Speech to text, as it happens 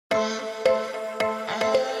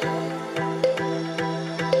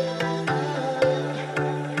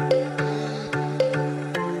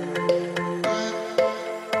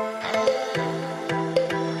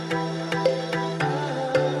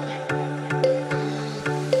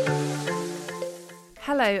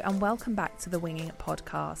Hello and welcome back to the Winging It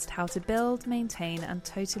podcast, how to build, maintain and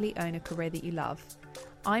totally own a career that you love.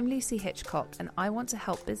 I'm Lucy Hitchcock and I want to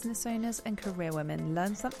help business owners and career women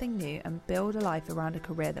learn something new and build a life around a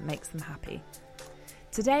career that makes them happy.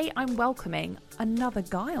 Today I'm welcoming another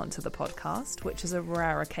guy onto the podcast, which is a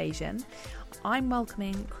rare occasion. I'm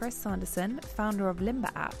welcoming Chris Sanderson, founder of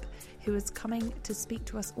Limber app, who is coming to speak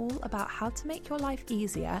to us all about how to make your life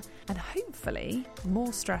easier and hopefully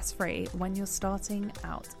more stress-free when you're starting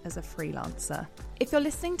out as a freelancer. If you're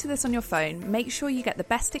listening to this on your phone, make sure you get the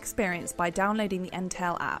best experience by downloading the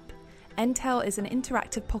Entale app. Entale is an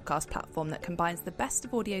interactive podcast platform that combines the best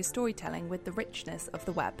of audio storytelling with the richness of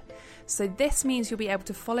the web. So this means you'll be able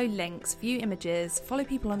to follow links, view images, follow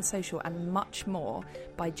people on social and much more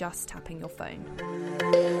by just tapping your phone.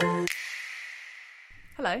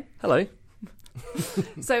 Hello. Hello.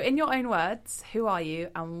 So in your own words, who are you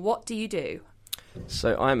and what do you do?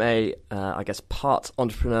 So I'm a, part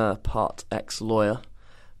entrepreneur, part ex-lawyer,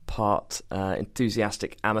 part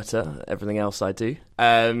enthusiastic amateur, everything else I do.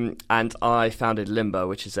 And I founded Limber,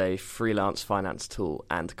 which is a freelance finance tool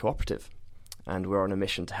and cooperative. And we're on a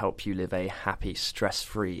mission to help you live a happy,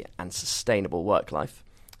 stress-free and sustainable work life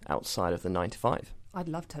outside of the 9 to 5. I'd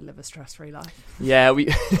love to live a stress-free life. Yeah, we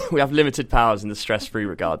have limited powers in the stress-free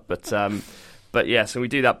regard, but yeah, so we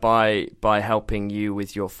do that by helping you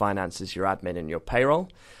with your finances, your admin, and your payroll.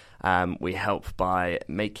 We help by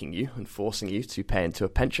making you and forcing you to pay into a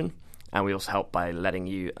pension, and we also help by letting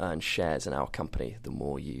you earn shares in our company the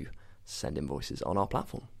more you send invoices on our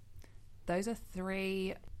platform. Those are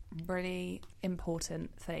 3 really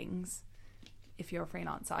important things if you're a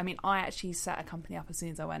freelancer. I mean, I actually set a company up as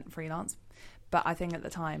soon as I went freelance. But I think at the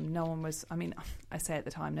time, no one was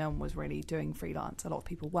really doing freelance. A lot of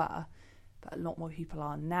people were, but a lot more people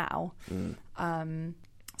are now.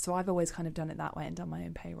 So I've always kind of done it that way and done my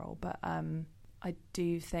own payroll. But I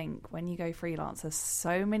do think when you go freelance, there's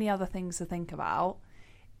so many other things to think about.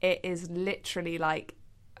 It is literally like,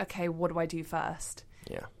 okay, what do I do first?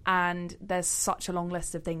 Yeah. And there's such a long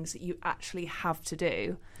list of things that you actually have to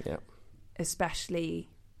do. Yeah. Especially,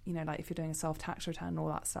 like if you're doing a self-tax return and all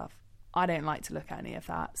that stuff. I don't like to look at any of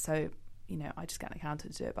that, so I just get an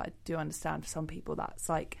accountant to do it. But I do understand for some people that's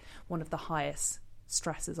like one of the highest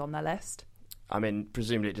stresses on their list. I mean,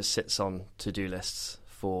 presumably it just sits on to-do lists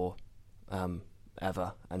for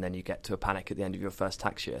ever, and then you get to a panic at the end of your first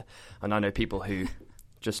tax year. And I know people who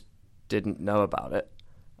just didn't know about it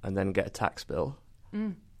and then get a tax bill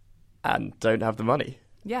and don't have the money.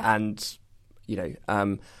 Yeah. And the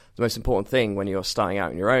most important thing when you're starting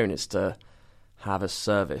out on your own is to have a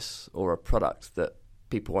service or a product that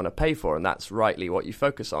people want to pay for, and that's rightly what you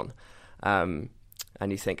focus on. And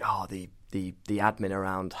you think, the admin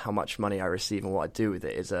around how much money I receive and what I do with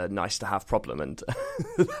it is a nice to have problem, and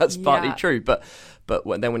that's partly true. But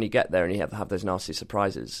when you get there and you have those nasty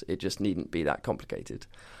surprises, it just needn't be that complicated.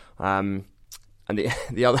 And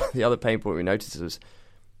the other pain point we noticed was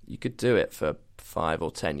you could do it for 5 or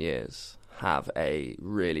 10 years, have a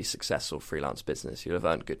really successful freelance business. You'll have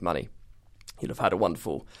earned good money. You'll have had a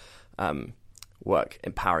wonderful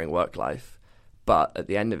empowering work life. But at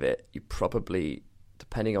the end of it, you probably,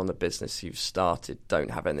 depending on the business you've started,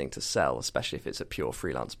 don't have anything to sell, especially if it's a pure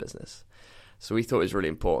freelance business. So we thought it was really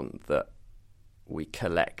important that we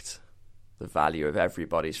collect the value of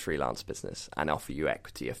everybody's freelance business and offer you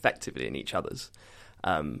equity effectively in each other's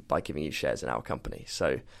by giving you shares in our company.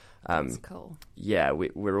 So that's cool. Yeah,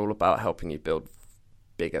 we're all about helping you build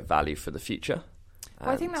bigger value for the future. Well,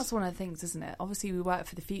 I think that's one of the things, isn't it? Obviously, we work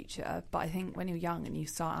for the future, but I think when you're young and you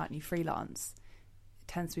start out and you freelance, it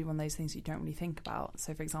tends to be one of those things you don't really think about.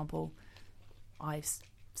 So, for example, I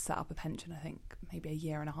set up a pension, I think, maybe a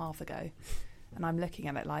year and a half ago, and I'm looking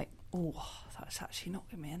at it like, oh, that's actually not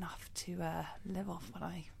going to be enough to live off when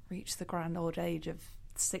I reach the grand old age of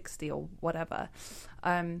 60 or whatever.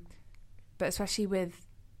 But especially with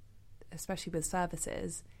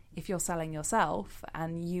services, if you're selling yourself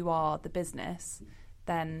and you are the business,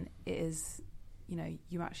 then it is,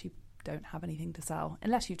 you actually don't have anything to sell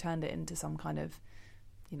unless you turned it into some kind of,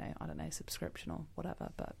 I don't know, subscription or whatever.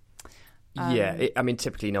 But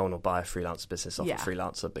typically no one will buy a freelance business off a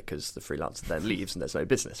freelancer because the freelancer then leaves and there's no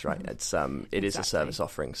business, right? It's it is a service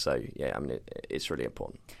offering, so it's really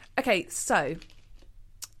important. Okay, so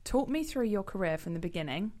talk me through your career from the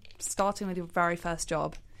beginning, starting with your very first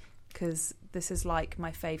job, because this is like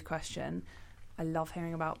my fave question. I love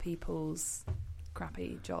hearing about people's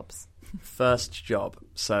crappy jobs. First job.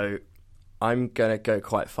 So I'm going to go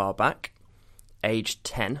quite far back. Age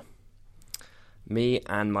 10. Me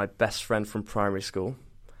and my best friend from primary school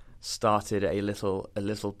started a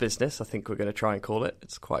little business, I think we're going to try and call it.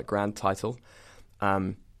 It's quite a grand title.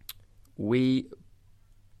 We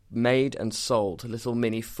made and sold little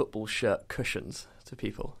mini football shirt cushions to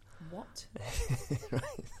people. What?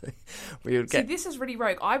 Right. We would get... See, this is really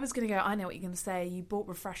rogue. I was going to go, I know what you're going to say. You bought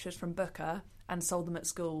refreshers from Booker and sold them at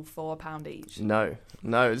school for £1 each. No,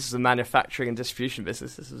 this is a manufacturing and distribution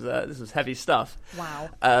business. This was heavy stuff. Wow.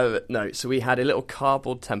 No, so we had a little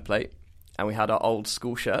cardboard template, and we had our old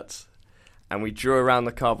school shirts, and we drew around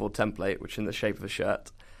the cardboard template, which is in the shape of a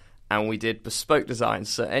shirt, and we did bespoke designs,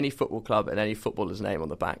 so any football club and any footballer's name on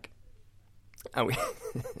the back. And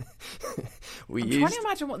we I'm trying to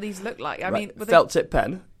imagine what these look like. I mean, felt tip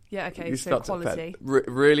pen. Yeah, okay, so quality.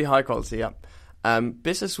 Really high quality, yeah.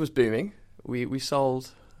 Business was booming. We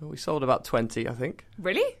sold about 20, I think.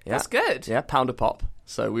 Really? Yeah. That's good. Yeah, £1 a pop.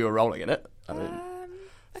 So we were rolling in it. I mean,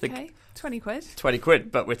 okay, 20 quid. 20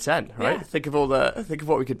 quid, but we're 10, right? Yeah. Think of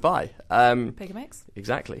what we could buy. Pick a mix.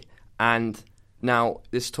 Exactly. And now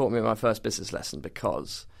this taught me my first business lesson,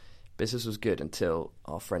 because business was good until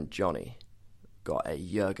our friend Johnny got a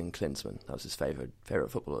Jurgen Klinsmann. That was his favourite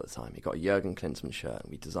footballer at the time. He got a Jurgen Klinsmann shirt, and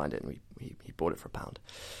we designed it, and he bought it for £1. And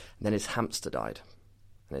then his hamster died,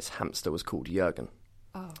 and his hamster was called Jurgen.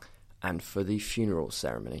 Oh. And for the funeral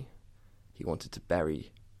ceremony, he wanted to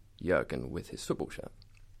bury Jurgen with his football shirt.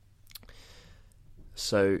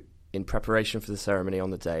 So in preparation for the ceremony on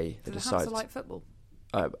the day, they decided... Did the hamster like football?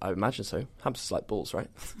 I imagine so. Hamsters like balls, right?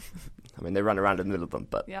 I mean, they run around in the middle of them,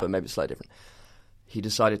 but maybe it's slightly different. He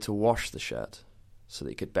decided to wash the shirt so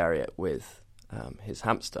that he could bury it with his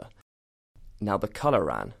hamster. Now the colour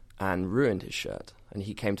ran and ruined his shirt, and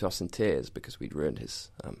he came to us in tears because we'd ruined his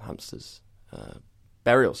hamster's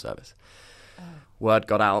burial service. Oh. Word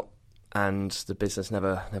got out, and the business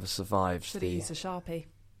never survived. Should have used a Sharpie.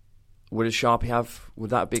 Would a Sharpie would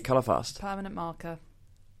that be colour fast? Permanent marker.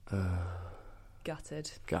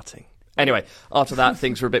 Gutted. Gutting. Anyway, after that,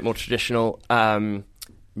 things were a bit more traditional.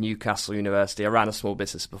 Newcastle University. I ran a small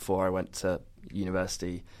business before I went to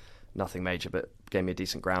university. Nothing major, but gave me a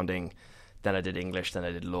decent grounding. Then I did English, then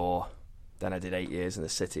I did law. Then I did 8 years in the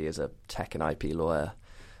city as a tech and IP lawyer.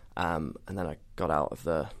 And then I got out of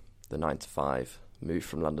the 9 to 5, moved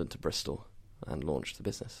from London to Bristol and launched the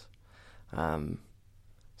business.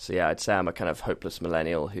 So yeah, I'd say I'm a kind of hopeless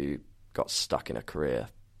millennial who got stuck in a career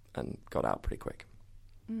and got out pretty quick.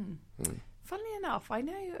 Funnily enough, I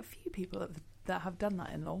know a few people that have done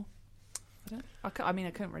that in law. I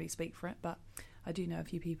couldn't really speak for it, but I do know a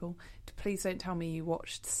few people. Please don't tell me you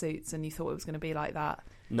watched Suits and you thought it was going to be like that.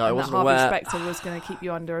 No, I wasn't aware. Harvey Specter was going to keep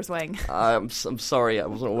you under his wing. I'm sorry, I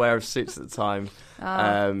wasn't aware of Suits at the time.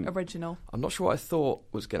 Original. I'm not sure what I thought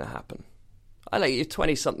was going to happen. I like you're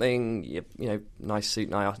 20-something, you know, nice suit,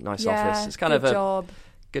 nice office. It's kind of a job,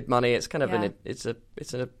 good money. It's kind of it's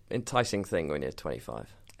an enticing thing when you're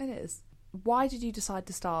 25. It is. Why did you decide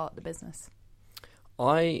to start the business?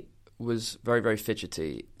 I was very, very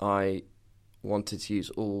fidgety. I wanted to use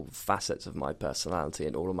all facets of my personality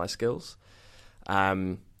and all of my skills.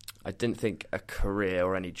 I didn't think a career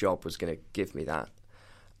or any job was going to give me that.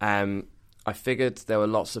 I figured there were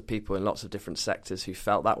lots of people in lots of different sectors who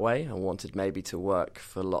felt that way and wanted maybe to work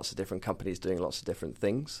for lots of different companies doing lots of different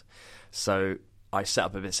things. So I set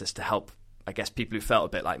up a business to help, I guess, people who felt a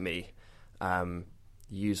bit like me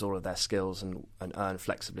use all of their skills and earn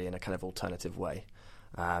flexibly in a kind of alternative way.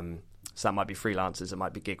 So that might be freelancers, it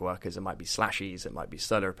might be gig workers, it might be slashies, it might be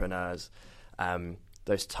solopreneurs,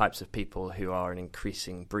 those types of people who are an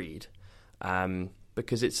increasing breed,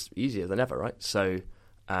 because it's easier than ever, right? So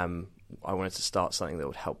I wanted to start something that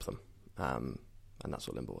would help them, and that's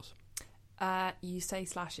what Limbo was. You say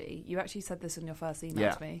slashy. You actually said this in your first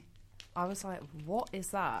email to me. I was like, what is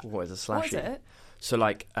that? What is a slashy? What is it? So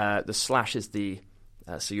like the slash is the...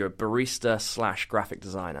 so you're a barista / graphic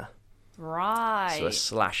designer. Right. So a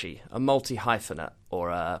slashy, a multi-hyphenate, or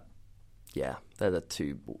a... Yeah, they're the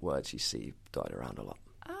two words you see dotted around a lot.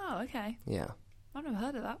 Oh, okay. Yeah. I've never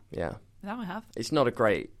heard of that. Yeah. Now I have. It's not a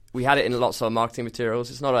great... We had it in lots of our marketing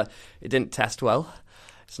materials. It didn't test well.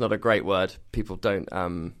 It's not a great word. People don't...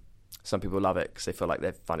 some people love it because they feel like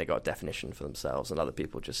they've finally got a definition for themselves, and other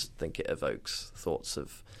people just think it evokes thoughts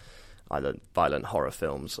of either violent horror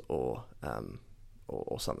films or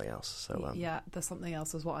something else. So the something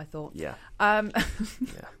else is what I thought. Yeah. Yeah.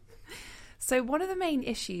 So one of the main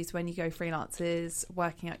issues when you go freelance is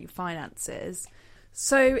working out your finances.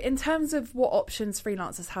 So in terms of what options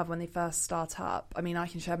freelancers have when they first start up, I mean, I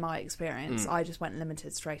can share my experience. I just went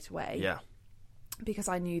limited straight away. Yeah. Because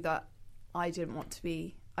I knew that I didn't want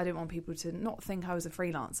people to not think I was a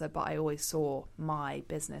freelancer, but I always saw my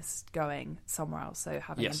business going somewhere else. So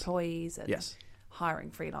having employees and hiring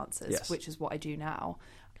freelancers, which is what I do now.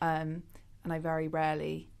 And I very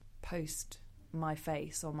rarely post my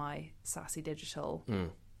face on my Sassy Digital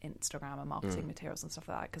Instagram and marketing materials and stuff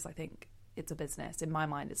like that, because I think it's a business. In my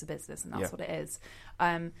mind, it's a business, and that's what it is.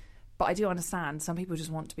 But I do understand some people just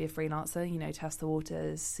want to be a freelancer, you know, test the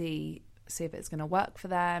waters, see if it's going to work for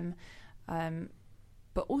them.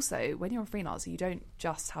 But also, when you're a freelancer, you don't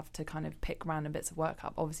just have to kind of pick random bits of work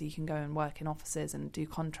up. Obviously, you can go and work in offices and do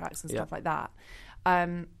contracts and stuff like that.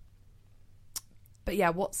 But yeah,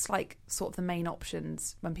 what's like sort of the main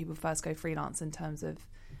options when people first go freelance in terms of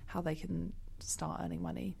how they can start earning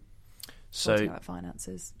money? So about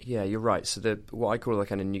finances. Yeah, you're right. So what I call the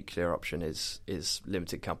kind of nuclear option is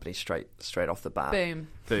limited company straight off the bat.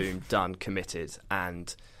 Boom, done, committed.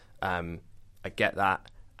 And I get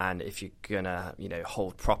that. And if you're gonna, you know,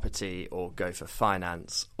 hold property or go for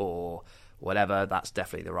finance or whatever, that's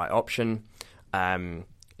definitely the right option.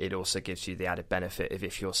 It also gives you the added benefit of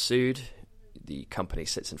if you're sued, the company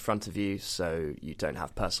sits in front of you, so you don't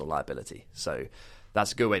have personal liability. So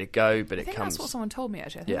that's a good way to go. But I think that's what someone told me,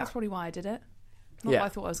 actually. I think that's probably why I did it. Not that I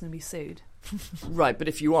thought I was going to be sued. Right, but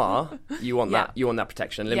if you are, you want that. You want that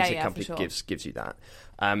protection. Limited company gives you that.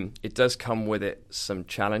 It does come with it some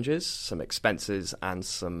challenges, some expenses, and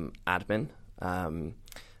some admin,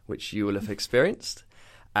 which you will have experienced.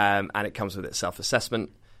 And it comes with it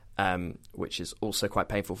self-assessment, which is also quite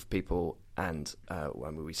painful for people. And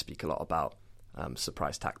when we speak a lot about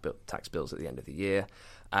surprise tax bills at the end of the year.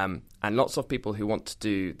 And lots of people who want to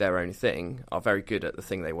do their own thing are very good at the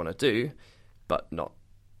thing they want to do, but not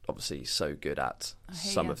obviously so good at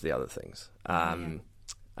some of the other things. And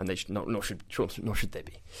they should nor should they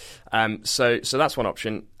be. So that's one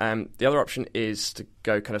option. The other option is to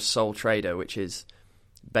go kind of sole trader, which is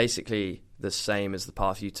basically the same as the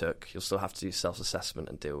path you took. You'll still have to do self-assessment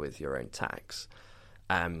and deal with your own tax,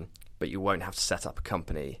 but you won't have to set up a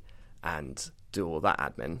company and do all that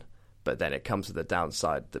admin. But then it comes with a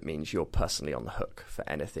downside that means you're personally on the hook for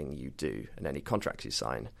anything you do and any contracts you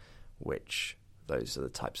sign, which those are the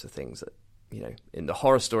types of things that, you know, in the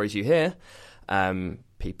horror stories you hear,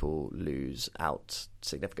 people lose out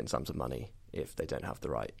significant sums of money if they don't have the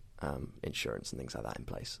right insurance and things like that in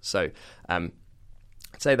place. So I'd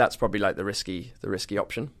say that's probably like the risky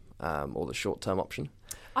option or the short-term option.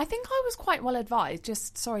 I think I was quite well advised,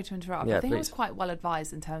 just sorry to interrupt, I think I was quite well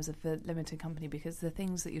advised in terms of the limited company, because the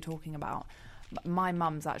things that you're talking about, my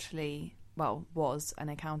mum's actually, was an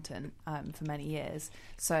accountant for many years.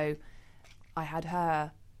 So I had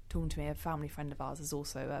her talking to me. A family friend of ours is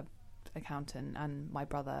also an accountant, and my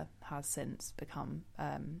brother has since become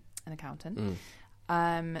an accountant.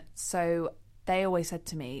 So they always said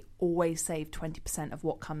to me, always save 20% of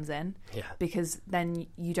what comes in, because then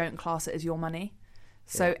you don't class it as your money.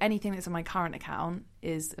 So anything that's in my current account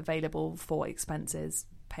is available for expenses,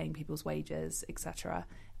 paying people's wages, etc.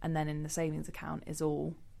 And then in the savings account is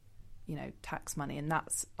all, you know, tax money. And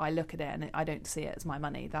that's, I look at it and I don't see it as my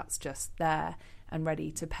money. That's just there and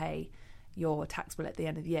ready to pay your tax bill at the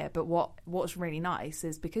end of the year. But what's really nice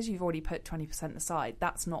is because you've already put 20% aside,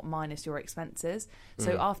 that's not minus your expenses.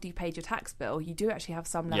 So after you paid your tax bill, you do actually have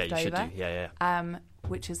some left over.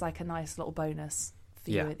 Which is like a nice little bonus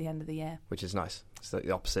for you at the end of the year. Which is nice. It's like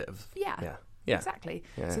the opposite of... Yeah. Exactly.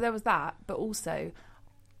 Yeah. So there was that. But also,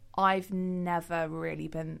 I've never really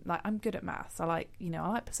been... Like, I'm good at maths. I like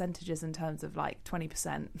percentages in terms of like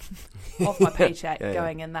 20% of my paycheck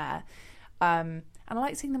going in there. And I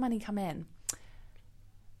like seeing the money come in.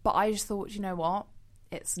 But I just thought, you know what?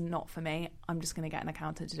 It's not for me. I'm just going to get an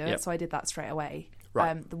accountant to do it. So I did that straight away.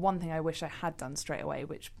 Right. The one thing I wish I had done straight away,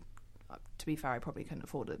 which... to be fair, I probably couldn't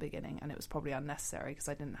afford at the beginning, and it was probably unnecessary because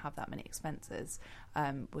I didn't have that many expenses,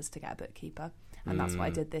 was to get a bookkeeper. And that's what I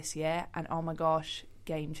did this year. And oh my gosh,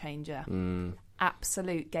 game changer.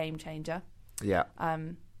 Absolute game changer. Yeah.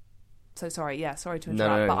 So sorry to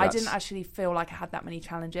interrupt. But I didn't actually feel like I had that many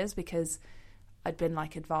challenges because I'd been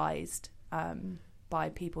like advised by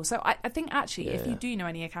people. So I think actually if you do know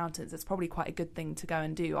any accountants, it's probably quite a good thing to go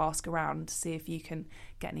and do, ask around to see if you can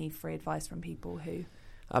get any free advice from people who...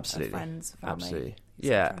 Absolutely. Friends, family, absolutely.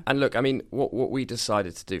 Yeah. And look, I mean, what we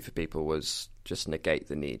decided to do for people was just negate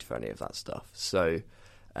the need for any of that stuff. So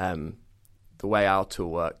the way our tool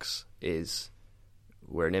works is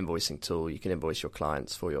we're an invoicing tool. You can invoice your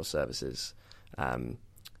clients for your services.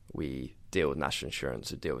 We deal with national insurance,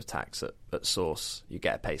 we deal with tax at source. You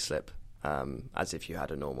get a pay slip as if you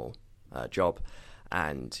had a normal job,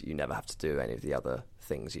 and you never have to do any of the other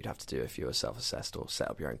things you'd have to do if you were self-assessed or set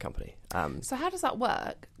up your own company. So how does that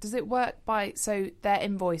work? Does it work so they're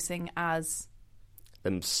invoicing as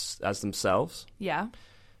themselves? Yeah.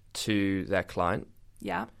 To their client?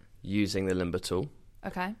 Yeah. Using the Limber tool.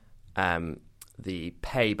 Okay. The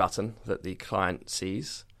pay button that the client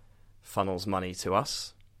sees funnels money to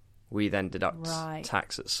us. We then deduct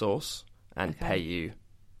tax at source and pay you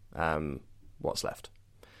what's left.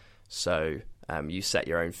 So you set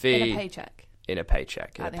your own fee. In a paycheck? In a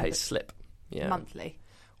paycheck, in a pay slip. Yeah. Monthly?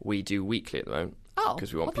 We do weekly at the moment. Oh,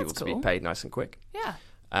 because we want people to be paid nice and quick. Yeah.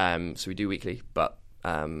 So we do weekly, but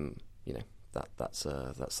that's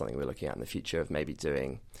something we're looking at in the future of maybe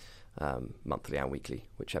doing monthly and weekly,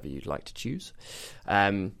 whichever you'd like to choose.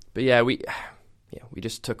 But yeah, we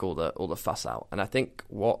just took all the fuss out, and I think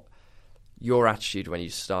what your attitude when you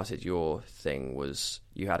started your thing was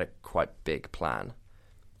you had a quite big plan,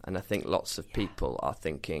 and I think lots of people are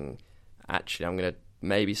thinking, actually, I'm going to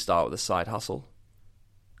maybe start with a side hustle,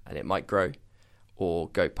 and it might grow. Or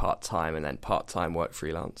go part-time and then part-time work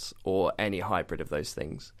freelance, or any hybrid of those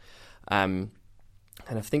things. And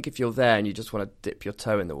I think if you're there and you just want to dip your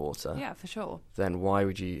toe in the water, yeah, for sure, then why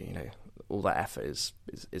would you, all that effort is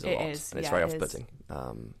a lot, and it's very off-putting.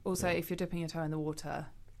 Also, if you're dipping your toe in the water,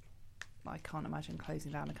 I can't imagine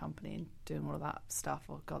closing down a company and doing all of that stuff.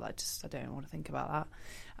 Oh God, I don't want to think about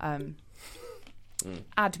that.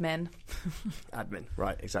 Admin,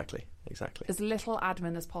 right? Exactly. As little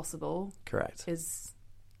admin as possible. Correct. Is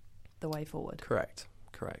the way forward. Correct.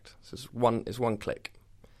 So it's one click,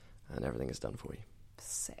 and everything is done for you.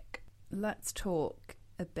 Sick. Let's talk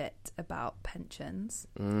a bit about pensions.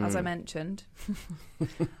 As I mentioned,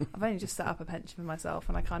 I've only just set up a pension for myself,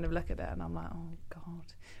 and I kind of look at it and I'm like, oh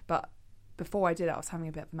God. But before I did it, I was having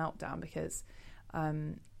a bit of a meltdown because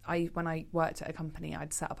when I worked at a company,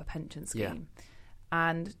 I'd set up a pension scheme. Yeah.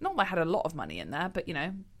 And not that I had a lot of money in there, but,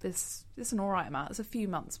 this is an all right amount. It's a few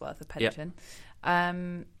months' worth of pension.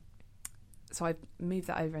 Yep. So I moved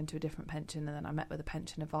that over into a different pension, and then I met with a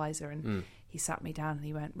pension advisor, and he sat me down and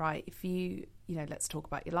he went, right, if you let's talk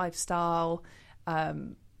about your lifestyle.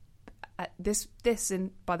 This,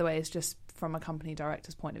 by the way, is just from a company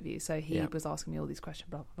director's point of view. So he was asking me all these questions,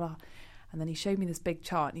 blah, blah, blah. And then he showed me this big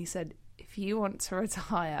chart, and he said, if you want to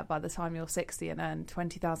retire by the time you're 60 and earn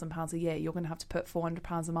 £20,000 a year, you're going to have to put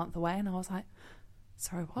 £400 a month away. And I was like,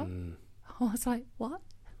 sorry, what? I was like, what?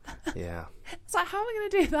 Yeah. It's like, how am I going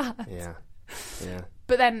to do that? Yeah.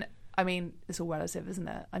 But then, I mean, it's all relative, isn't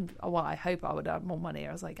it? I hope I would earn more money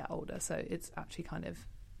as I get older. So it's actually kind of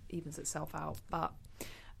evens itself out. But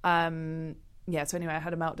so anyway, I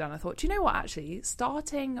had a meltdown. I thought, do you know what? Actually,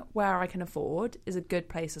 starting where I can afford is a good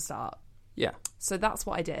place to start. Yeah. So that's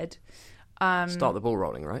what I did. Start the ball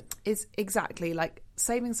rolling, right? It's exactly like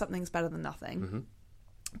saving something's better than nothing. Mm-hmm.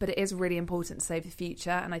 But it is really important to save the future.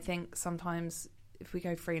 And I think sometimes if we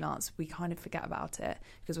go freelance, we kind of forget about it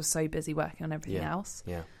because we're so busy working on everything else.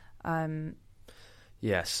 Yeah.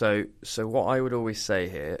 So what I would always say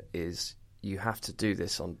here is you have to do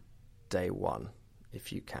this on day one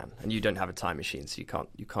if you can. And you don't have a time machine, so you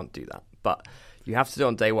can't do that. But you have to do it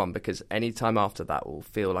on day one, because any time after that will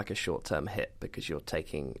feel like a short-term hit because you're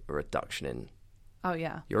taking a reduction in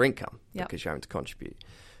your income because you're having to contribute.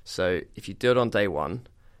 So if you do it on day one,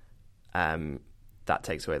 that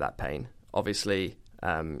takes away that pain. Obviously,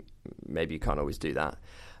 maybe you can't always do that.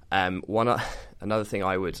 Another thing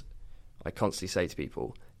I constantly say to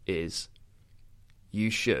people is you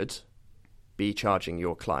should be charging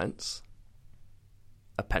your clients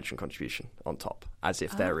a pension contribution on top, as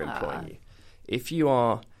if they're employing you. If you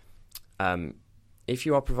are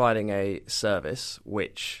providing a service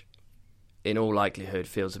which, in all likelihood,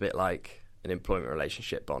 feels a bit like an employment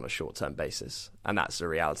relationship on a short-term basis, and that's the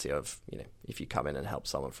reality of, if you come in and help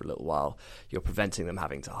someone for a little while, you're preventing them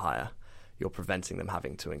having to hire, you're preventing them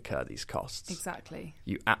having to incur these costs. Exactly.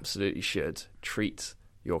 You absolutely should treat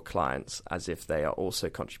your clients as if they are also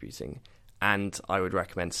contributing, and I would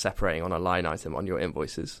recommend separating on a line item on your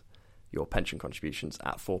invoices your pension contributions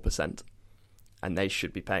at 4%. And they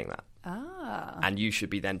should be paying that. And you should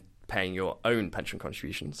be then paying your own pension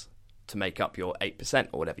contributions to make up your 8%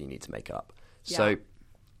 or whatever you need to make up. Yeah. So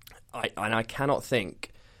I cannot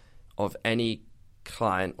think of any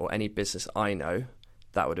client or any business I know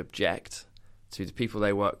that would object to the people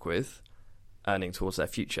they work with earning towards their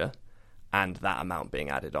future and that amount being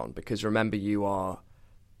added on. Because remember, you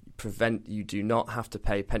do not have to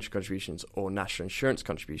pay pension contributions or national insurance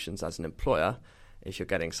contributions as an employer if you're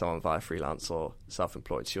getting someone via freelance or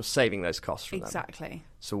self-employed. So you're saving those costs from them. Exactly.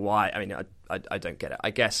 So why? I mean, I don't get it.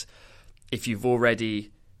 I guess if you've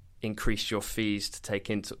already increased your fees to take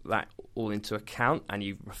that all into account and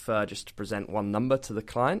you prefer just to present one number to the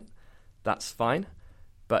client, that's fine.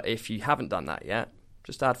 But if you haven't done that yet,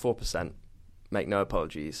 just add 4%. Make no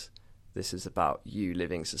apologies. This is about you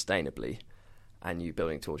living sustainably and you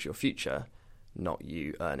building towards your future, not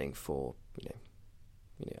you earning for,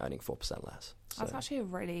 earning 4% less. So. That's actually a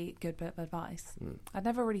really good bit of advice. I'd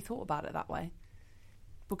never really thought about it that way.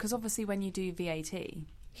 Because obviously when you do VAT,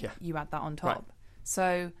 you add that on top. Right.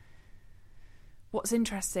 So what's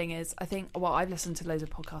interesting is, I think, I've listened to loads of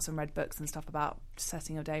podcasts and read books and stuff about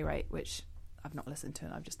setting your day rate, which I've not listened to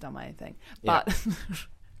and I've just done my own thing. But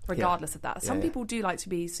regardless of that, some people do like to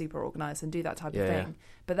be super organised and do that type of thing.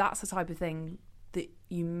 But that's the type of thing that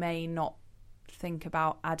you may not think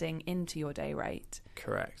about adding into your day rate.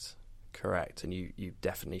 Correct. And you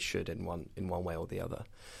definitely should in one way or the other.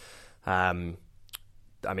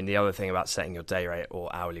 I mean, the other thing about setting your day rate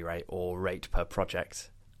or hourly rate or rate per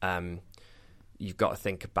project, you've got to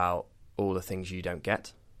think about all the things you don't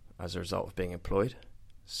get as a result of being employed.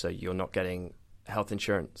 So you're not getting health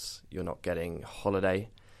insurance, you're not getting holiday,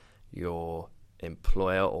 your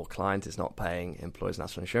employer or client is not paying employers'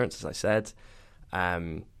 national insurance, as I said.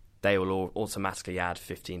 They will all automatically add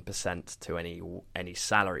 15% to any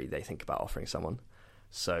salary they think about offering someone.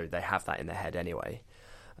 So they have that in their head anyway.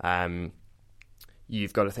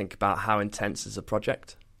 You've got to think about how intense is a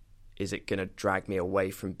project. Is it going to drag me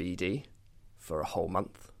away from BD for a whole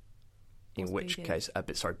month? In which case,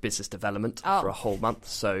 business development for a whole month.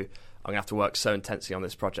 So I'm going to have to work so intensely on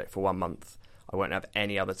this project for 1 month. I won't have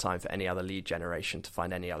any other time for any other lead generation to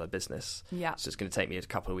find any other business. Yeah. So it's going to take me a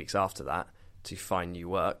couple of weeks after that to find new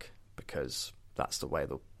work, because that's the way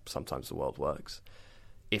sometimes the world works.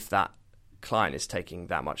 If that client is taking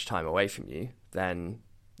that much time away from you, then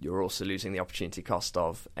you're also losing the opportunity cost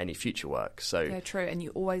of any future work. So yeah, true. And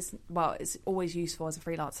it's always useful as a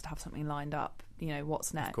freelancer to have something lined up.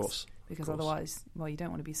 What's next? Of course. Because otherwise, you don't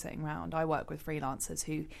want to be sitting around. I work with freelancers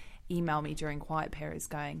who email me during quiet periods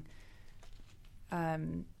going,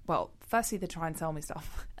 firstly they try and sell me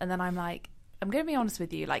stuff, and then I'm like, I'm going to be honest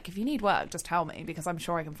with you, like, if you need work, just tell me, because I'm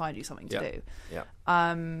sure I can find you something to do. Yeah.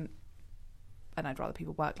 And I'd rather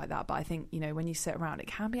people work like that. But I think, when you sit around, it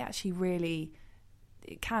can actually really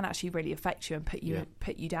affect you and put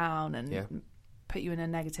you down and put you in a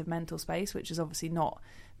negative mental space, which is obviously not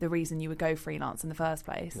the reason you would go freelance in the first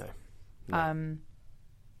place. No.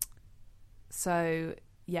 So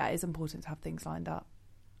yeah, it's important to have things lined up.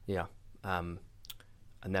 Yeah. And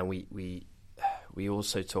then we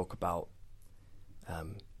also talk about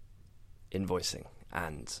invoicing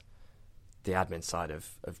and the admin side of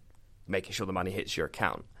making sure the money hits your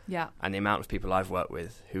account. Yeah. And the amount of people I've worked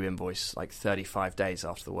with who invoice like 35 days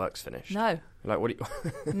after the work's finished. No. Like, what do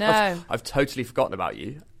you... No. I've totally forgotten about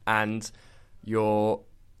you, and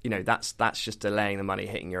that's just delaying the money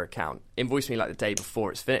hitting your account. Invoice me like the day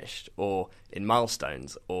before it's finished, or in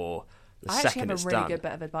milestones, or the second it's done. I actually have a really good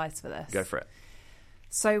bit of advice for this. Go for it.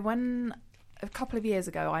 So when, a couple of years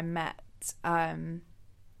ago, I met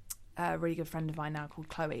a really good friend of mine now called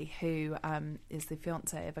Chloe, who is the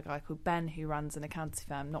fiance of a guy called Ben who runs an accountancy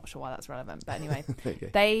firm. Not sure why that's relevant, but anyway,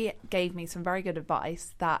 they gave me some very good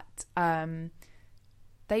advice that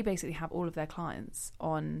they basically have all of their clients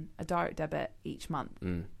on a direct debit each month,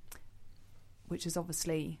 which is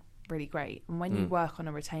obviously really great. And when you work on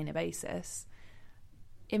a retainer basis,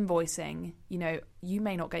 invoicing, you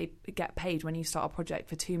may not get paid when you start a project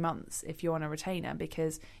for 2 months if you're on a retainer,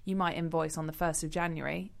 because you might invoice on the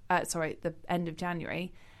the end of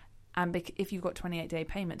January, and if you've got 28-day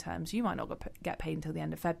payment terms, you might not get paid until the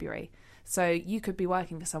end of February. So you could be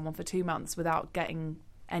working for someone for 2 months without getting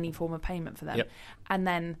any form of payment for them. Yep. And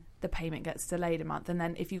then the payment gets delayed a month. And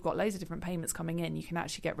then if you've got loads of different payments coming in, you can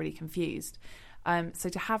actually get really confused. So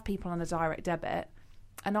to have people on a direct debit,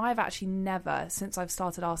 and I've actually never, since I've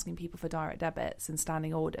started asking people for direct debits and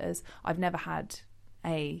standing orders, I've never had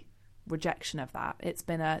a rejection of that. It's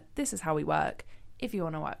been this is how we work. If you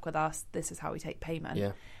want to work with us, this is how we take payment.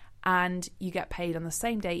 Yeah. And you get paid on the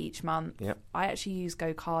same day each month. Yep. I actually use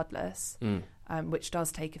Go Cardless, which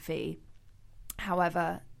does take a fee.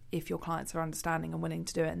 However, if your clients are understanding and willing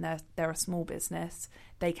to do it, and they're a small business,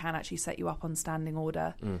 they can actually set you up on standing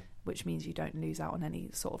order, which means you don't lose out on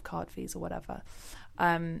any sort of card fees or whatever.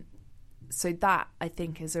 So that, I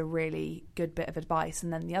think, is a really good bit of advice.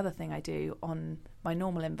 And then the other thing I do on my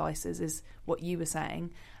normal invoices is what you were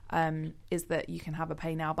saying, is that you can have a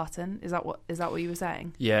pay now button. Is that what you were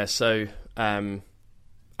saying? Yeah. So,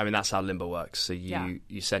 that's how Limber works. So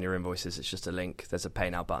you send your invoices. It's just a link. There's a pay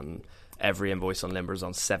now button. Every invoice on Limber is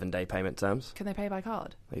on 7-day payment terms. Can they pay by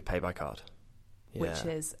card? They pay by card. Yeah. Which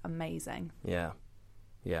is amazing. Yeah.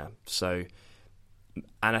 Yeah. So,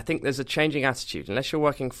 and I think there's a changing attitude. Unless you're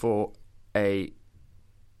working for a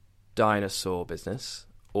dinosaur business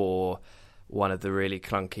or one of the really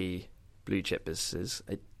clunky blue chip businesses,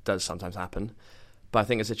 it does sometimes happen. But I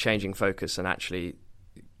think it's a changing focus, and actually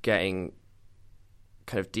getting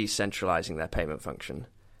kind of decentralizing their payment function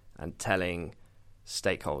and telling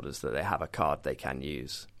stakeholders that they have a card they can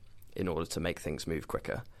use in order to make things move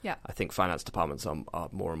quicker. Yeah. I think finance departments are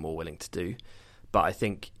more and more willing to do. But I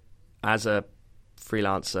think as a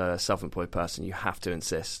freelancer, self-employed person, you have to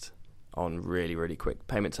insist on really, really quick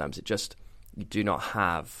payment terms. You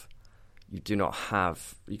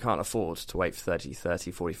can't afford to wait for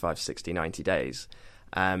 30, 45, 60, 90 days.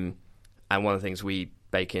 And one of the things we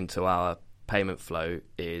bake into our payment flow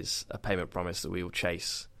is a payment promise that we will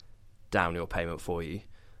chase down your payment for you.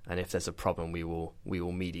 And if there's a problem, we will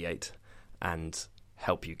mediate and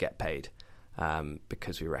help you get paid,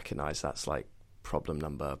 because we recognise that's like problem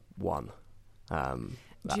number one.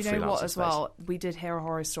 Do you know what as well? We did hear a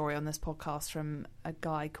horror story on this podcast from a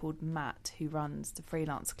guy called Matt who runs the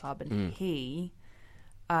Freelancer Club, and he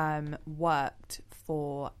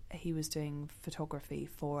he was doing photography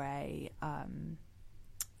for a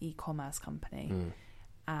e-commerce company,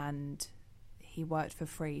 and he worked for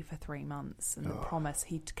free for 3 months, and the promise,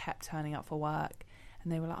 he kept turning up for work,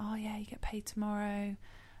 and they were like, oh yeah, you get paid tomorrow.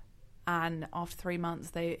 And after 3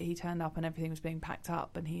 months he turned up and everything was being packed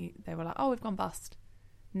up, and they were like, oh, we've gone bust.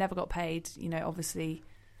 Never got paid, obviously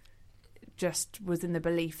just was in the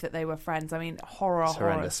belief that they were friends. I mean, horror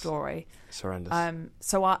story. It's horrendous.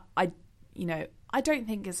 So I don't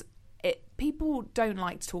think people don't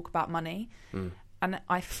like to talk about money. And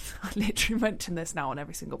I literally mention this now on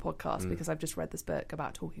every single podcast because I've just read this book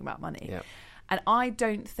about talking about money. Yep. And I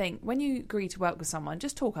don't think when you agree to work with someone,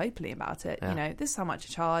 just talk openly about it. Yeah. This is how much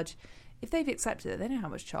I charge. If they've accepted it, they know how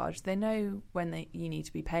much charge. They know when you need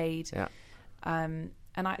to be paid. Yeah.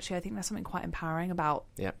 And actually, I think there's something quite empowering about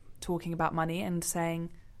talking about money and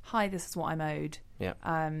saying, hi, this is what I'm owed. Yeah.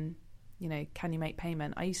 Can you make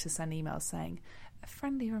payment? I used to send emails saying, a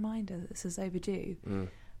friendly reminder that this is overdue.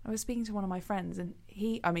 I was speaking to one of my friends, and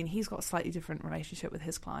he's got a slightly different relationship with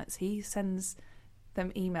his clients. He sends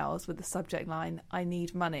them emails with the subject line, I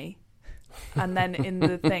need money. And then in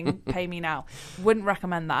the thing, pay me now. Wouldn't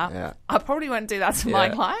recommend that. Yeah. I probably wouldn't do that to my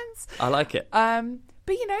clients. I like it.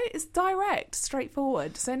 But, it's direct,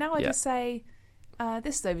 straightforward. So now I just say,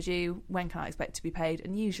 this is overdue. When can I expect to be paid?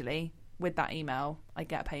 And usually with that email, I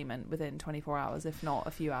get a payment within 24 hours, if not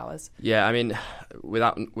a few hours. Yeah, I mean,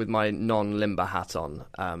 with my non-limber hat on,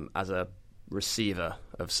 as a receiver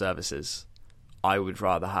of services, I would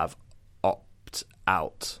rather have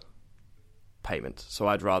opt-out payment. So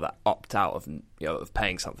I'd rather opt out of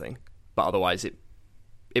paying something, but otherwise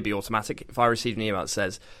it'd be automatic. If I received an email that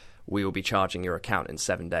says, we will be charging your account in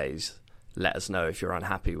 7 days, let us know if you're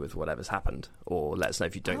unhappy with whatever's happened, or let us know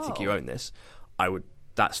if you don't think you own this,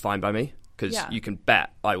 that's fine by me, because you can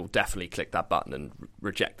bet I will definitely click that button and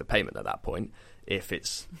reject the payment at that point if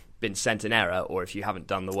it's been sent in error, or if you haven't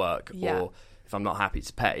done the work, or if I'm not happy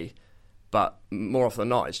to pay. But more often than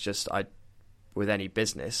not, it's just with any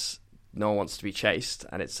business, no one wants to be chased,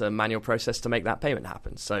 and it's a manual process to make that payment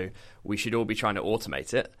happen. So we should all be trying to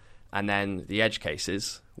automate it, and then the edge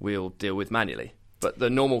cases we'll deal with manually. But the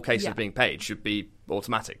normal case of being paid should be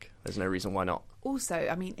automatic. There's no reason why not. Also,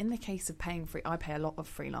 I mean, in the case of paying I pay a lot of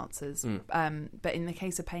freelancers, but in the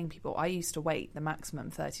case of paying people, I used to wait the maximum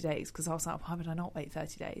 30 days because I was like, why would I not wait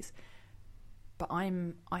 30 days? But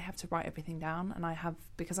I have to write everything down, and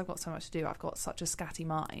because I've got so much to do, I've got such a scatty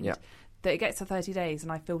mind that it gets to 30 days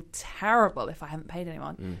and I feel terrible if I haven't paid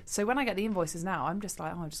anyone. So when I get the invoices now, I'm just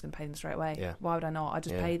like, I'm just going to pay them straight away. Yeah. Why would I not? I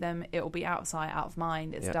just pay them. It'll be out of sight, out of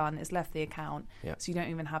mind. It's done. It's left the account. Yeah. So you don't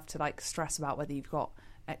even have to stress about whether you've got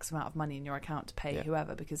X amount of money in your account to pay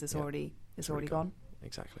whoever, because it's already gone.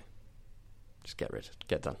 Exactly. Just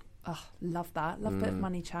get done. Oh, love that. Love a bit of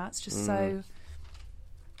money chats. Just so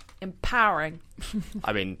empowering.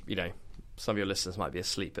 I mean, some of your listeners might be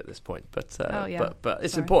asleep at this point, but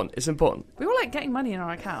it's important. It's important. We all like getting money in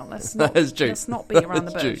our account. Let's not. That is true. Let's not beat around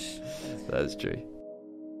the bush. That is true.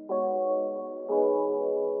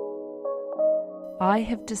 I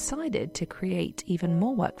have decided to create even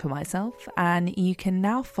more work for myself, and you can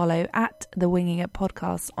now follow at the Winging It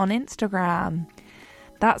Podcast on Instagram.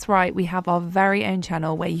 That's right, we have our very own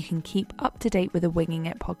channel where you can keep up to date with the Winging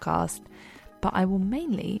It Podcast. But I will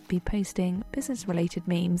mainly be posting business-related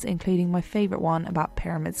memes, including my favourite one about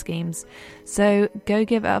pyramid schemes. So go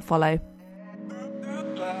give it a follow.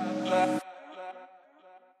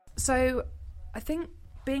 So I think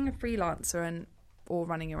being a freelancer or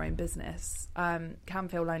running your own business can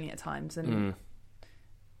feel lonely at times. And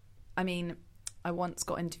I mean, I once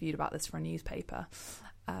got interviewed about this for a newspaper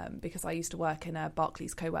because I used to work in a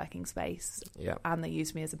Barclays co-working space, and they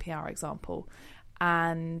used me as a PR example.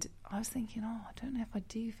 And I was thinking, I don't know if I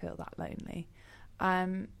do feel that lonely.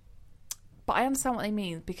 But I understand what they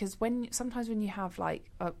mean, because sometimes when you have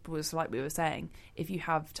was like we were saying, if you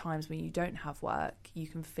have times when you don't have work, you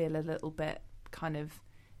can feel a little bit kind of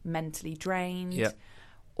mentally drained. Yeah.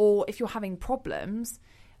 Or if you're having problems,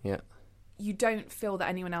 yeah, you don't feel that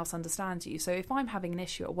anyone else understands you. So if I'm having an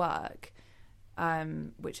issue at work,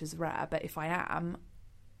 which is rare, but if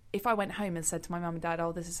I went home and said to my mum and dad,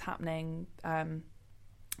 oh, this is happening, blah,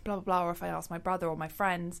 blah, blah, or if I asked my brother or my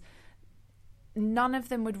friends, none of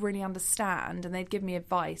them would really understand, and they'd give me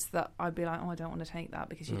advice that I'd be like, oh, I don't want to take that,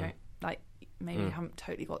 because you don't, like, maybe you haven't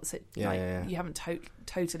totally got the you haven't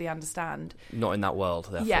totally understand. Not in that world,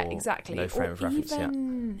 therefore. Yeah, exactly. No frame of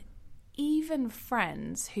reference. Even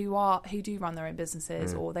friends who do run their own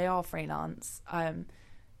businesses, or they are freelance,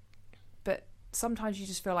 but sometimes you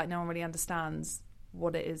just feel like no one really understands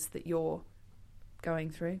what it is that you're going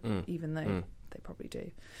through, even though they probably do.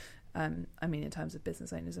 I mean, in terms of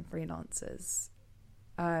business owners and freelancers,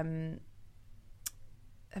 have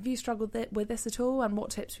you struggled with this at all? And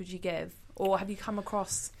what tips would you give? Or have you come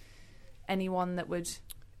across anyone that would?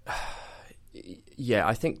 Yeah,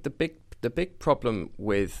 I think the big problem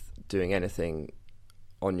with doing anything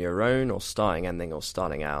on your own, or starting anything, or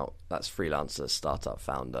starting out, that's freelancer, startup,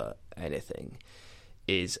 founder, anything,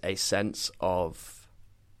 is a sense of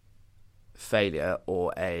failure,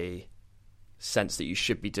 or a sense that you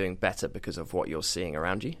should be doing better because of what you're seeing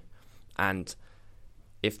around you. And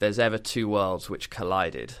if there's ever two worlds which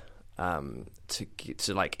collided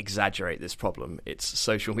to like exaggerate this problem, it's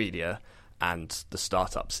social media and the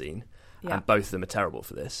startup scene. Yeah. And both of them are terrible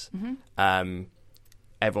for this.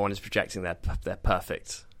 Everyone is projecting their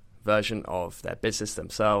perfect version of their business,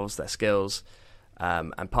 themselves, their skills,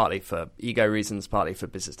 and partly for ego reasons, partly for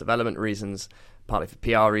business development reasons, partly for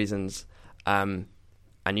PR reasons.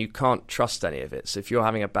 And you can't trust any of it. So if you're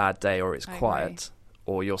having a bad day, or it's quiet,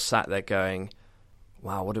 or you're sat there going,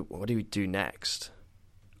 wow, what do we do next?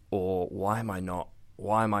 Or why am I not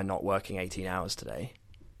working 18 hours today?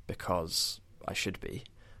 Because I should be,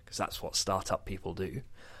 because that's what startup people do.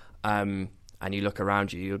 And you look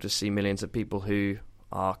around you, you'll just see millions of people who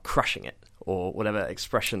are crushing it, or whatever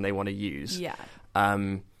expression they want to use. Yeah.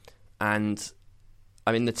 And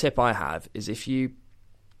I mean, the tip I have is if you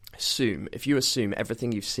assume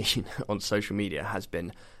everything you've seen on social media has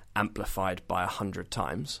been amplified by 100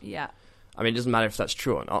 times. Yeah. I mean, it doesn't matter if that's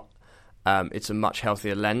true or not. It's a much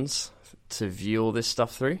healthier lens to view all this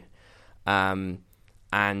stuff through. And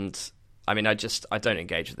I mean, I don't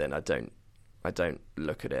engage with it, and I don't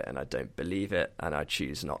look at it, and I don't believe it, and I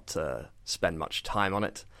choose not to spend much time on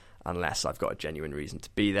it unless I've got a genuine reason to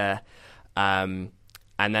be there.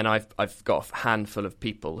 And then I've got a handful of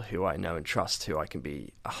people who I know and trust, who I can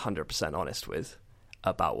be 100% honest with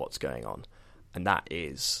about what's going on. And that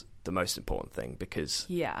is the most important thing, because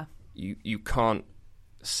you can't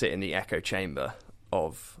sit in the echo chamber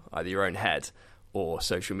of either your own head or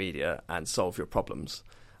social media and solve your problems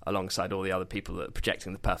alongside all the other people that are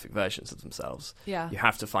projecting the perfect versions of themselves. Yeah. You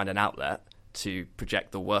have to find an outlet to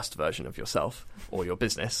project the worst version of yourself or your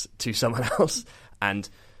business to someone else. And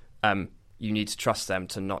you need to trust them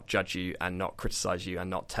to not judge you and not criticize you and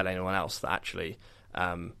not tell anyone else that actually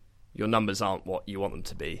your numbers aren't what you want them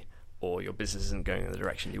to be, or your business isn't going in the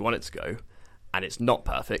direction you want it to go, and it's not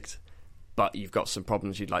perfect, but you've got some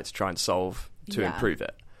problems you'd like to try and solve to improve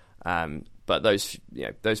it. But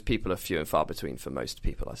those people are few and far between for most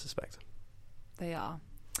people, I suspect. They are.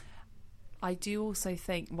 I do also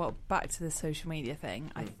think, well, back to the social media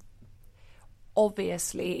thing,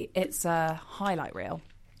 obviously it's a highlight reel.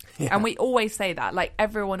 Yeah. And we always say that, like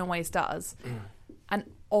everyone always does. And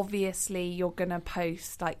obviously you're going to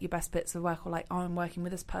post like your best bits of work, or like, oh, I'm working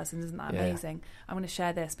with this person, isn't that amazing? Yeah. I'm going to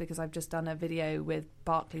share this because I've just done a video with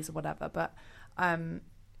Barclays or whatever. But I mean,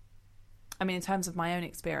 in terms of my own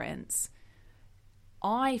experience,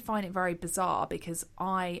 I find it very bizarre because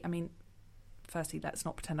I mean, firstly, let's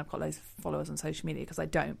not pretend I've got loads of followers on social media, because I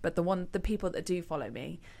don't. But the people that do follow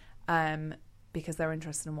me, because they're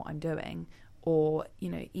interested in what I'm doing, or, you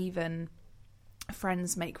know, even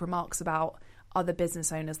friends make remarks about other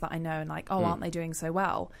business owners that I know and like, oh, aren't they doing so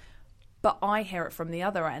well? But I hear it from the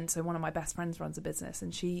other end. So one of my best friends runs a business,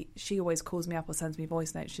 and she always calls me up or sends me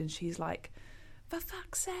voice notes, and she's like, for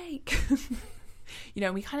fuck's sake. You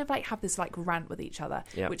know, we kind of like have this like rant with each other,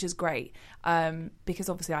 which is great, because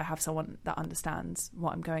obviously I have someone that understands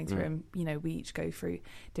what I'm going through, and, you know, we each go through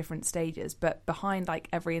different stages. But behind like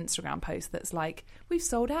every Instagram post that's like, we've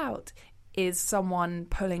sold out, is someone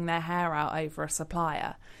pulling their hair out over a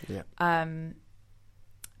supplier. Yeah.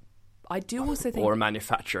 I do also think... Or a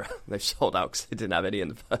manufacturer. They've sold out because they didn't have any in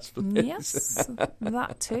the first place. Yes,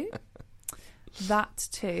 that too. That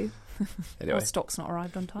too. Anyway. Or stock's not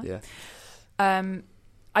arrived on time. Yeah.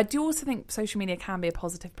 I do also think social media can be a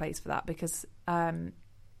positive place for that, because I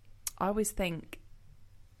always think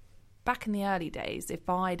back in the early days, if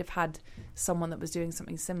I'd have had someone that was doing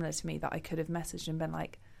something similar to me that I could have messaged and been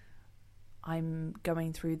like, I'm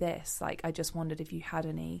going through this, like, I just wondered if you had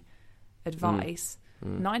any advice.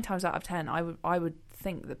 9 times out of 10, I would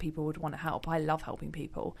think that people would want to help. I love helping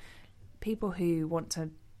people. People who want to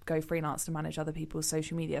go freelance to manage other people's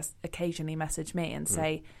social media occasionally message me and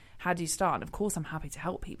say, how do you start? And of course I'm happy to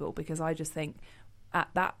help people, because I just think at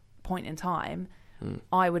that point in time,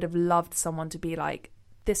 I would have loved someone to be like,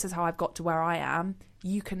 this is how I've got to where I am.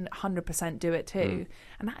 You can 100% do it too.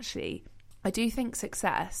 And actually, I do think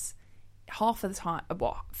success, half of the time,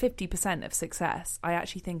 50% of success, I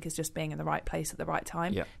actually think is just being in the right place at the right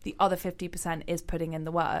time. Yeah. The other 50% is putting in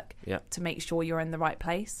the work to make sure you're in the right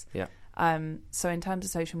place. Yeah. So in terms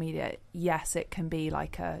of social media, yes, it can be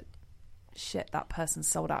like a, shit, that person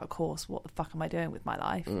sold out a course. What the fuck am I doing with my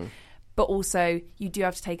life? But also, you do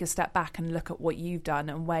have to take a step back and look at what you've done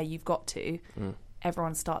and where you've got to.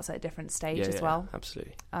 Everyone starts at a different stage as well.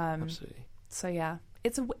 Absolutely. Absolutely. So yeah,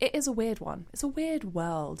 it is a weird one. It's a weird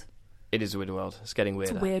world. It is a weird world. It's getting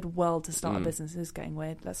weirder. It's a weird world to start a business. It's getting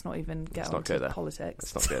weird. Let's not even get on to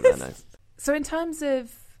politics. Let's not go there, no. So in terms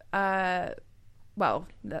of, well,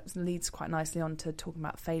 that leads quite nicely on to talking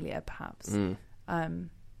about failure, perhaps.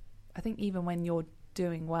 I think even when you're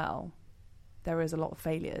doing well, there is a lot of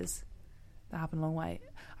failures that happen a long way.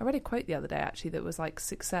 I read a quote the other day, actually, that was like,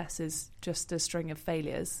 success is just a string of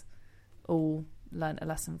failures, all learnt a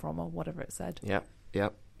lesson from, or whatever it said. Yeah.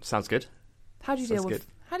 Sounds good. How do you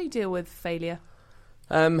deal with failure?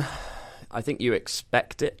 I think you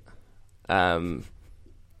expect it.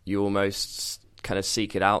 You almost kind of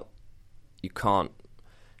seek it out. You can't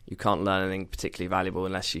learn anything particularly valuable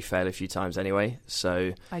unless you fail a few times anyway.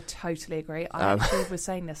 So I totally agree. I actually was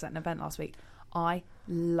saying this at an event last week. I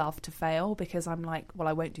love to fail, because I'm like, well,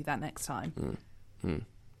 I won't do that next time.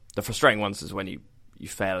 The frustrating ones is when you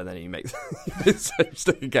fail and then you make the same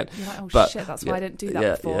mistake again. You're like, oh shit, that's why I didn't do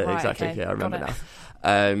that before. Yeah, right, exactly. Okay, I remember now.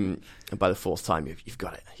 And by the fourth time, you've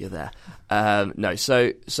got it. You're there. No,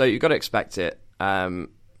 so you've got to expect it.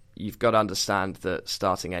 You've got to understand that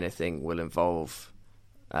starting anything will involve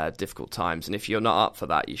difficult times, and if you're not up for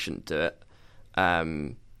that, you shouldn't do it,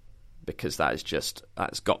 because that's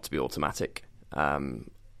got to be automatic.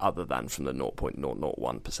 Other than from the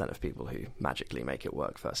 0.001% of people who magically make it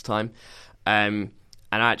work first time. And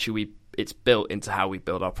actually, it's built into how we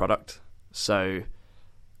build our product. So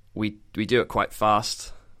we do it quite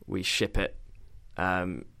fast. We ship it,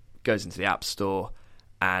 goes into the App Store,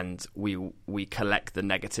 and we collect the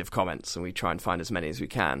negative comments, and we try and find as many as we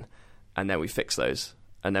can, and then we fix those,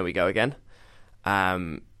 and then we go again.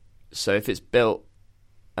 So if it's built,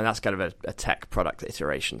 and that's kind of a tech product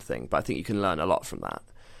iteration thing, but I think you can learn a lot from that.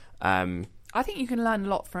 I think you can learn a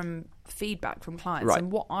lot from feedback from clients. Right.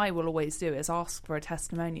 And what I will always do is ask for a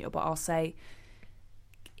testimonial, but I'll say,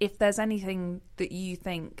 if there's anything that you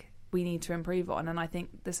think we need to improve on, and I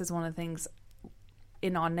think this is one of the things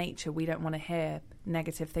in our nature, we don't want to hear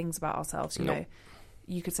negative things about ourselves. You know,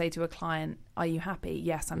 you could say to a client, are you happy?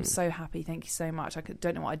 Yes, I'm so happy. Thank you so much.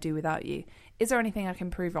 Don't know what I'd do without you. Is there anything I can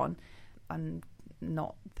improve on? I'm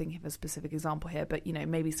not thinking of a specific example here, but, you know,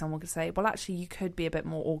 maybe someone could say, well, actually, you could be a bit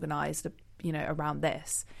more organised, you know, around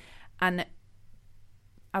this. And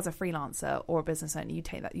as a freelancer or a business owner, you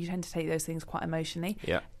tend to take those things quite emotionally.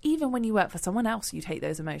 Yeah. Even when you work for someone else, you take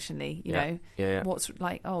those emotionally, you know. Yeah. What's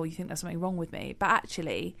like, oh, you think there's something wrong with me? But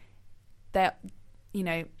actually, you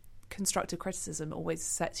know, constructive criticism always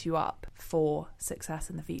sets you up for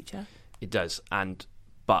success in the future. It does.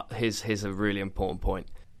 But here's a really important point.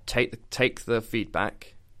 Take the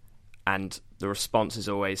feedback, and the response is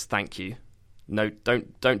always thank you. No,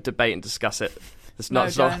 don't debate and discuss it. That's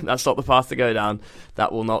not the path to go down.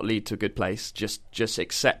 That will not lead to a good place. Just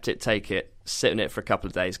accept it, take it, sit in it for a couple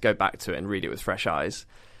of days, go back to it and read it with fresh eyes.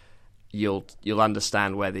 You'll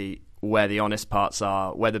understand where the honest parts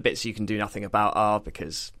are, where the bits you can do nothing about are,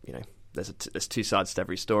 because, you know, there's two sides to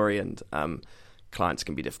every story, and clients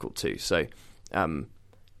can be difficult too. So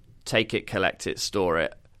take it, collect it, store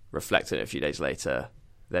it, reflect on it a few days later,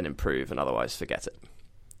 then improve, and otherwise forget it.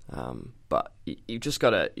 But you just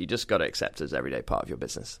gotta accept it as everyday part of your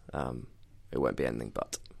business. It won't be anything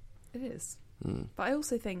but. It is. But I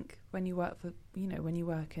also think when you work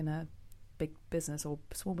in a big business or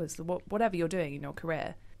small business, whatever you're doing in your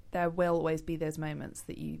career, there will always be those moments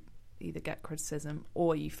that you either get criticism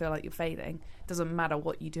or you feel like you're failing. It doesn't matter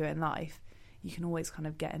what you do in life. You can always kind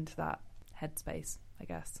of get into that headspace, I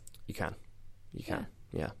guess. You can. Yeah.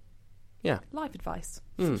 Yeah. Life advice.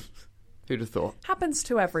 Who'd have thought? Happens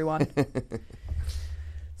to everyone.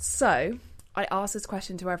 So, I asked this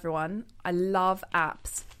question to everyone. I love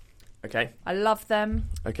apps. Okay. I love them.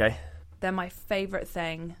 Okay. They're my favourite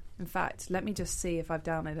thing. In fact, let me just see if I've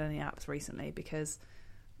downloaded any apps recently because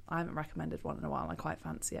I haven't recommended one in a while and I quite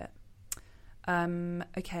fancy it.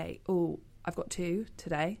 Okay. Oh, I've got 2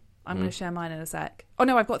 today. I'm going to share mine in a sec. Oh,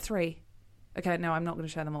 no, I've got 3. Okay, no, I'm not going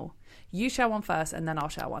to share them all. You share one first and then I'll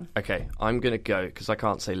share one. Okay, I'm going to go, because I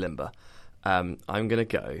can't say Limber. I'm going to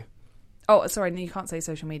go. Oh, sorry, no, you can't say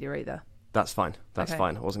social media either. That's fine. That's okay.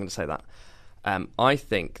 fine. I wasn't going to say that. I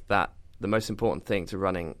think that the most important thing to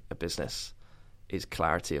running a business is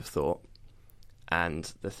clarity of thought.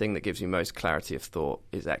 And the thing that gives you most clarity of thought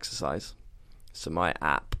is exercise. So my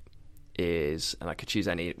app is, and I could choose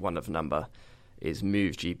any one of number, is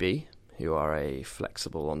MoveGB, who are a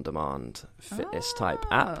flexible on-demand fitness type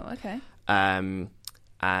app. Oh, okay.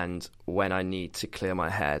 And when I need to clear my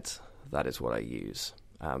head, that is what I use.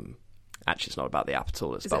 Actually, it's not about the app at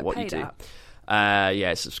all. It's about what you do. App?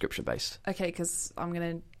 Yeah, it's subscription-based. Okay, because I'm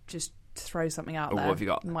going to just throw something out there. What have you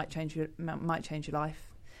got? Might change your life.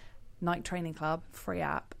 Nike Training Club, free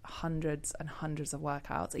app, hundreds and hundreds of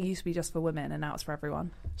workouts. It used to be just for women, and now it's for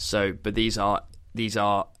everyone. So, but these are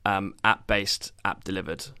app-based,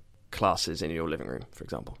 app-delivered classes in your living room, for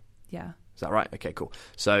example. Yeah. Is that right? Okay, cool.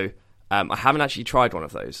 So I haven't actually tried one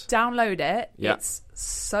of those. Download it. Yeah. It's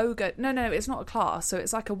so good. No, it's not a class. So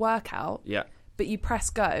it's like a workout. Yeah. But you press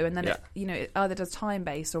go, and then it either does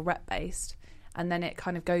time-based or rep-based, and then it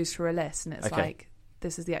kind of goes through a list, and it's like,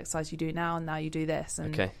 this is the exercise you do now, and now you do this.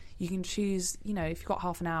 And you can choose, if you've got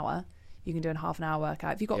half an hour, you can do a half an hour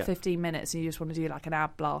workout. If you've got 15 minutes and you just want to do like an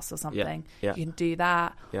ab blast or something, you can do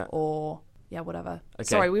that. Yeah. Or whatever. Okay.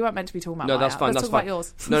 Sorry, we weren't meant to be talking about my that's app. fine. Let's that's talk fine. about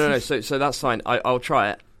yours. No. So that's fine. I'll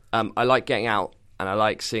try it. I like getting out, and I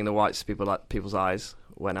like seeing the whites of people's eyes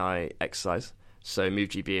when I exercise. So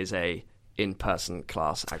MoveGB is a in-person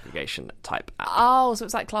class aggregation type app. Oh, so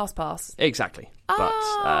it's like ClassPass. Exactly.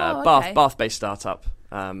 Oh, but Bath-based startup.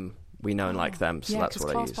 We know and like them, so that's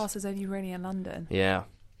what I use. ClassPass is only really in London. Yeah.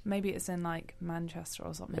 Maybe it's in like Manchester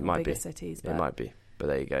or something. It might bigger be. Cities. But... It might be. But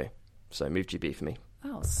there you go. So MoveGB for me.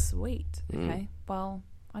 Oh, sweet. Okay. Well,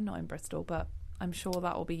 I'm not in Bristol, but I'm sure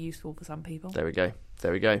that will be useful for some people. There we go.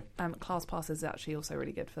 ClassPass is actually also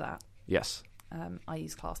really good for that. Yes. I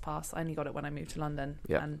use ClassPass. I only got it when I moved to London.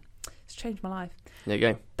 Yeah. And it's changed my life. There you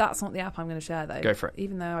go. That's not the app I'm going to share, though. Go for it.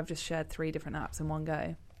 Even though I've just shared 3 different apps in one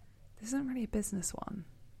go. This isn't really a business one,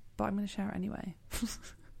 but I'm going to share it anyway.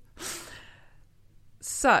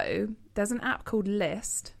 So, there's an app called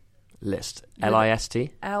List. List.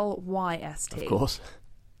 L-I-S-T? L-Y-S-T. Of course.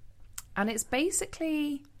 And it's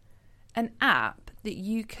basically an app that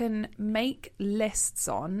you can make lists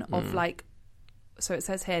on of like, so it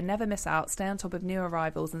says here, never miss out, stay on top of new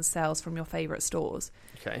arrivals and sales from your favourite stores.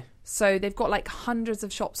 Okay. So they've got like hundreds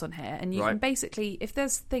of shops on here, and you can basically, if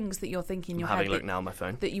there's things that you're thinking in your head having a look now on my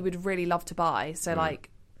phone that you would really love to buy, so like,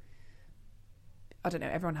 I don't know,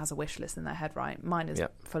 everyone has a wish list in their head, right? Mine is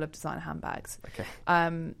full of designer handbags.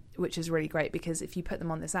 Okay. Which is really great because if you put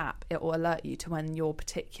them on this app, it will alert you to when your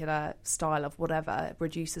particular style of whatever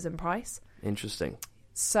reduces in price. Interesting.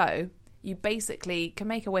 So you basically can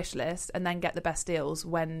make a wish list and then get the best deals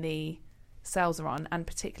when the sales are on, and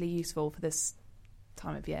particularly useful for this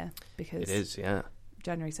time of year because it is, yeah.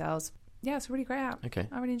 January sales. Yeah, it's a really great app. Okay.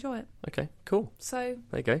 I really enjoy it. Okay, cool. So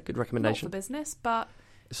there you go. Good recommendation. Not for business, but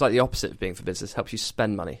it's like the opposite of being for business. Helps you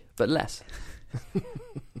spend money, but less.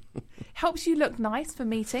 Helps you look nice for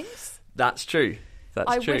meetings. That's true.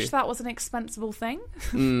 I wish that was an expensible thing.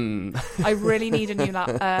 I really need a new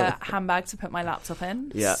handbag to put my laptop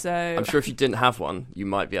in. Yeah. So I'm sure if you didn't have one, you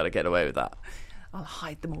might be able to get away with that. I'll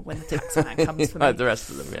hide them all when the tax man comes for me. Hide the rest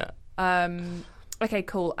of them, yeah. Okay,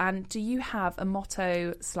 cool. And do you have a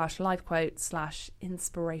motto / life quote /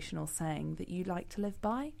 inspirational saying that you like to live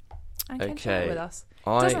by? And can share it with us. It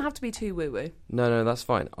doesn't have to be too woo-woo. No, that's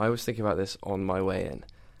fine. I was thinking about this on my way in.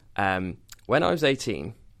 When I was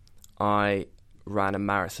 18, I ran a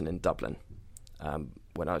marathon in Dublin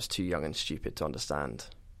when I was too young and stupid to understand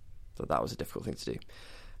that was a difficult thing to do.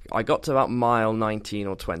 I got to about mile 19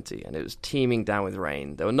 or 20, and it was teeming down with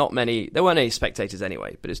rain. There weren't any spectators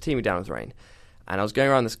anyway, but it was teeming down with rain. And I was going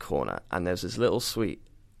around this corner, and there was this little sweet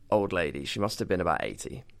old lady. She must have been about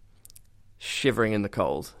 80, shivering in the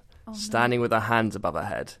cold, standing with her hands above her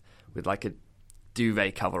head, with like a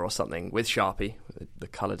duvet cover or something, with Sharpie. The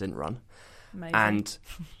colour didn't run. Amazing. And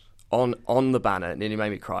on the banner, it nearly made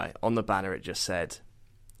me cry. On the banner, it just said,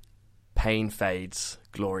 "Pain fades,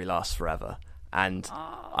 glory lasts forever." And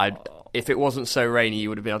if it wasn't so rainy, you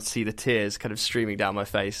would have been able to see the tears kind of streaming down my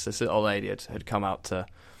face. This old lady had come out to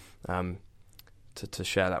to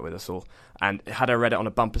share that with us all. And had I read it on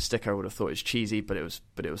a bumper sticker, I would have thought it was cheesy, but it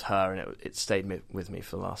was her, and it stayed with me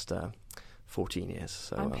for the last 14 years.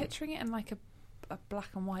 So I'm picturing it in like a black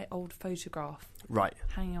and white old photograph, right,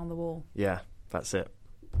 hanging on the wall. Yeah, that's it.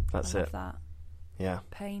 That's I love it. that. Yeah.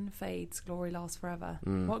 Pain fades, glory lasts forever.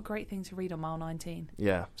 What a great thing to read on mile 19.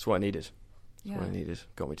 Yeah, it's what I needed. Yeah. What I needed.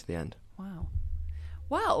 Got me to the end. Wow.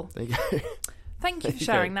 Well, there you go. Thank you for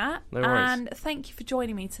sharing that. No worries. And thank you for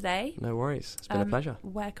joining me today. No worries. It's been a pleasure.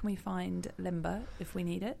 Where can we find Limber if we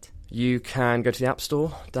need it? You can go to the App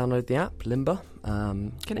Store, download the app, Limber.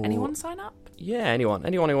 Can anyone sign up? Yeah, anyone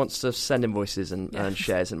who wants to send invoices and earn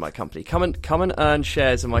shares in my company. Come and earn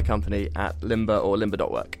shares in my company at Limber or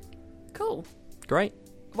limber.work. Cool. Great.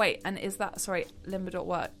 Wait, and is that,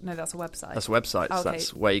 limber.work? No, that's a website. That's a website. Okay. So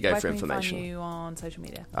that's where you go for information. Where can we find you on social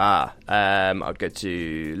media? I would go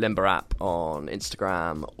to Limber app on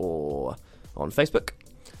Instagram or on Facebook.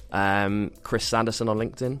 Chris Sanderson on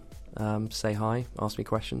LinkedIn. Say hi, ask me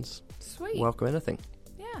questions. Sweet. Welcome anything.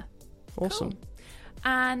 Yeah. Awesome. Cool.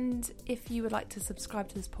 And if you would like to subscribe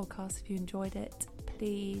to this podcast, if you enjoyed it,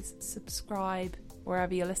 please subscribe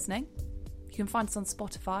wherever you're listening. You can find us on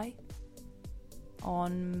Spotify,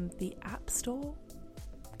 on the App Store,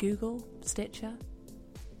 Google, Stitcher,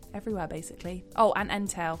 everywhere basically. Oh, and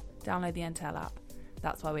Entel. Download the Entel app.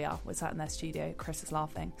 That's where we are. We're sat in their studio. Chris is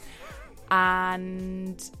laughing.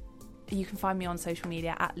 And you can find me on social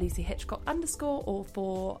media at Lucy Hitchcock _ or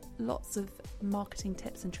for lots of marketing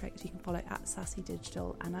tips and tricks, you can follow at Sassy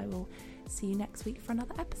Digital. And I will see you next week for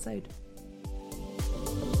another episode.